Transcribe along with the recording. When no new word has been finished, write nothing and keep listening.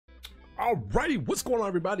Alrighty, what's going on,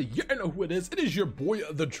 everybody? Yeah, I know who it is. It is your boy,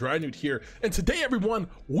 TheDryerNewt here. And today, everyone,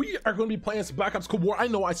 we are going to be playing some Black Ops Cold War. I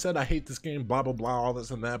know I said I hate this game, blah, blah, blah, all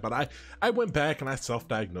this and that, but I went back and I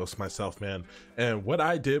self-diagnosed myself, man. And what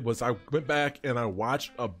I did was I went back and I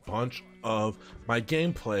watched a bunch of my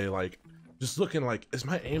gameplay, like, just looking like, is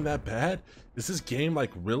my aim that bad? Is this game,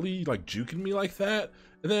 like, really, like, juking me like that?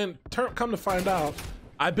 And then, come to find out,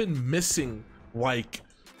 I've been missing, like,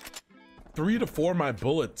 3 to 4 of my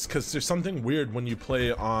bullets because there's something weird when you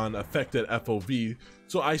play on affected FOV.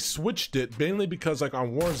 So I switched it mainly because, like,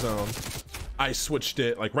 on Warzone I switched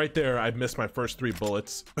it, like right there I missed my first 3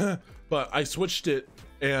 bullets but I switched it,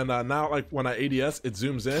 and now, like, when I ADS it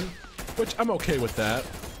zooms in, which I'm okay with that.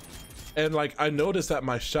 And, like, I noticed that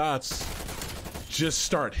my shots just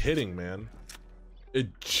start hitting, man.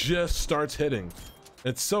 It just starts hitting.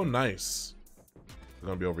 It's so nice. I'm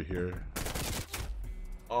gonna be over here.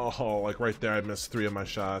 Oh, like right there, I missed 3 of my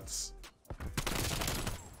shots.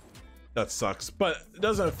 That sucks, but it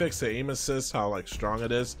doesn't fix the aim assist, how, like, strong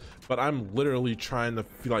it is. But I'm literally trying to,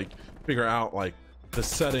 like, figure out, like, the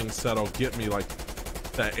settings that'll get me, like,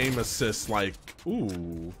 that aim assist, like,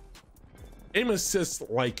 ooh. Aim assist,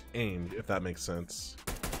 like, aimed, if that makes sense.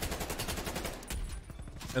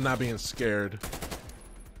 And not being scared.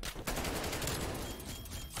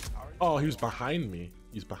 Oh, he was behind me.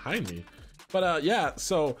 He's behind me. But yeah,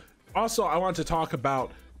 so also I want to talk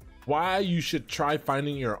about why you should try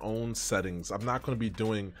finding your own settings. I'm not going to be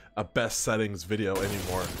doing a best settings video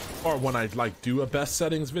anymore, or when I, like, do a best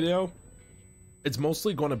settings video, it's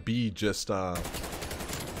mostly going to be just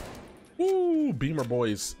ooh, Beamer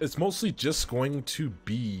boys, it's mostly just going to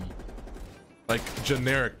be like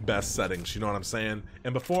generic best settings, you know what I'm saying?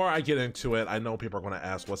 And before I get into it, I know people are going to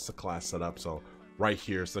ask, what's the class setup? So right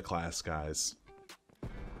here's the class, guys.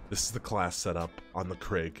 This is the class setup on the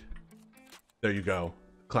Krig. There you go.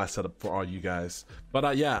 Class setup for all you guys.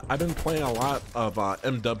 But yeah, I've been playing a lot of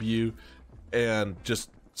MW and just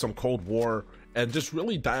some Cold War, and just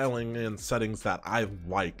really dialing in settings that I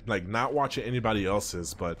like not watching anybody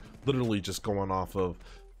else's, but literally just going off of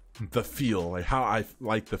the feel, like how I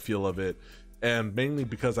like the feel of it. And mainly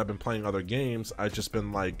because I've been playing other games, I've just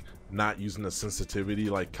been, like, not using the sensitivity,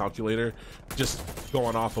 like, calculator, just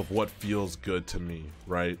going off of what feels good to me,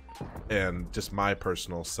 right? And just my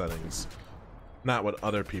personal settings, not what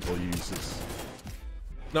other people uses.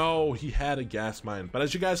 No, he had a gas mine, but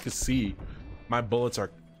as you guys can see, my bullets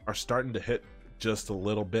are starting to hit just a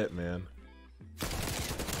little bit, man.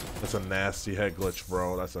 That's a nasty head glitch,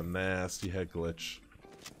 bro. That's a nasty head glitch.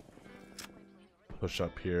 Push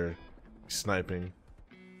up here. Sniping.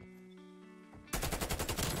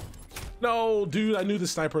 No, dude, I knew the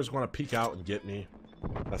sniper was going to peek out and get me.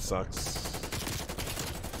 That sucks.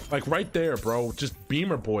 Like, right there, bro, just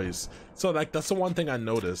Beamer boys. So, like, that's the one thing I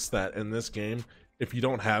noticed, that in this game, if you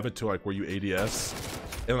don't have it to, like, where you ADS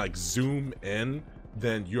and, like, zoom in,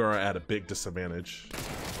 then you are at a big disadvantage.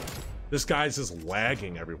 This guy's just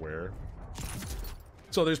lagging everywhere.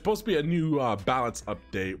 So there's supposed to be a new balance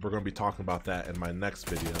update. We're going to be talking about that in my next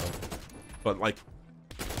video. But, like,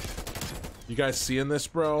 you guys seeing this,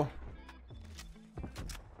 bro?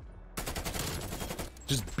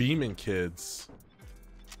 Just beaming kids.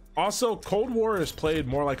 Also, Cold War is played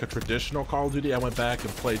more like a traditional Call of Duty. I went back and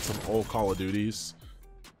played some old Call of Duties,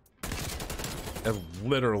 and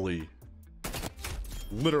literally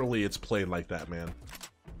it's played like that, man.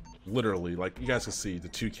 Literally, like, you guys can see the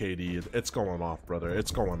 2KD, it's going off, brother. It's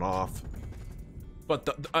going off. But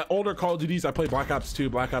the older Call of Duties, I played Black Ops 2,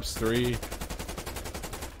 Black Ops 3.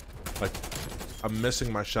 Like, I'm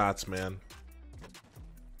missing my shots, man.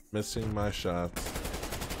 Missing my shots.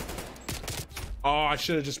 Oh, I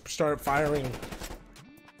should have just started firing.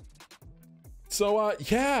 So,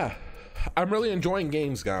 yeah. I'm really enjoying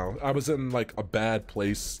games now. I was in, like, a bad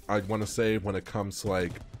place, I want to say, when it comes to,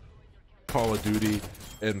 like, Call of Duty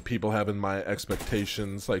and people having my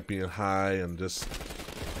expectations, like, being high and just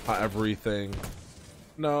everything.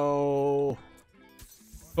 No.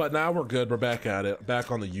 But now we're good. We're back at it.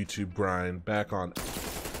 Back on the YouTube grind. Back on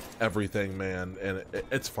everything, man. And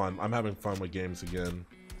it's fun. I'm having fun with games again.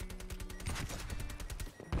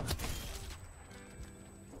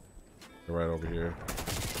 They're right over here.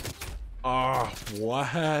 Oh,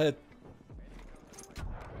 what?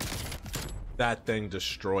 That thing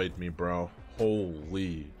destroyed me, bro.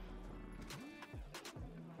 Holy.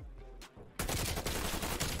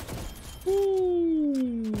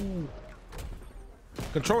 Woo.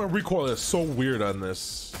 Control and recoil is so weird on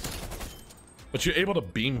this. But you're able to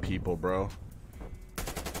beam people, bro.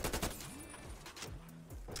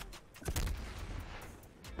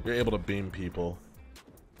 You're able to beam people.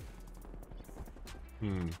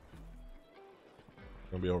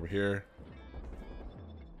 Gonna be over here.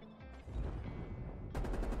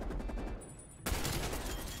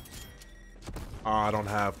 Oh, I don't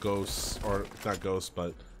have ghosts, or not ghosts,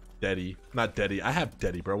 but Daddy. Not Daddy. I have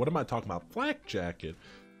Daddy, bro. What am I talking about? Flak jacket.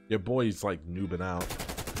 Your boy's like noobing out.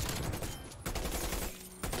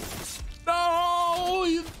 No,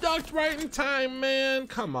 you ducked right in time, man.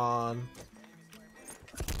 Come on.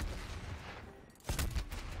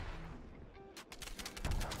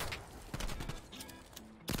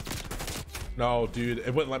 No, dude,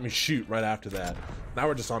 it wouldn't let me shoot right after that. Now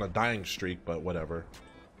we're just on a dying streak, but whatever.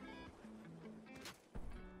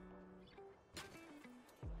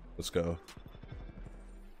 Let's go.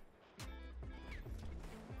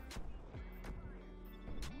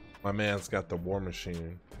 My man's got the war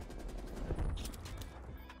machine.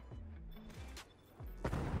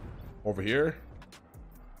 Over here?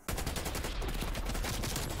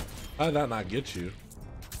 How did that not get you?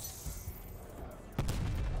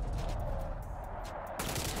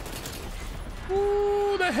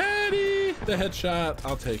 Ooh, the heady! The headshot.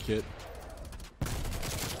 I'll take it.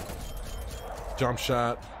 Jump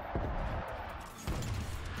shot.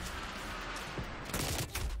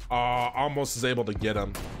 Almost is able to get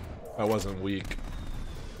him. I wasn't weak.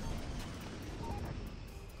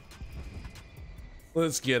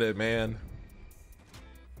 Let's get it, man.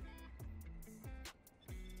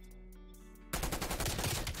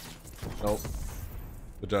 Nope.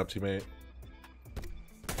 Good job, teammate.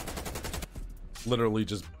 Literally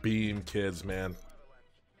just beam kids, man.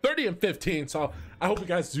 30 and 15. So I hope you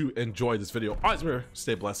guys do enjoy this video. Always remember,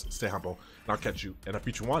 stay blessed, stay humble, and I'll catch you in a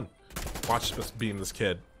future one. Watch us beam this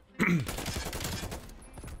kid.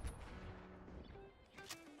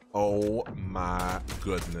 Oh my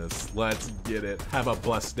goodness. Let's get it. Have a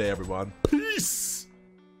blessed day, everyone. Peace.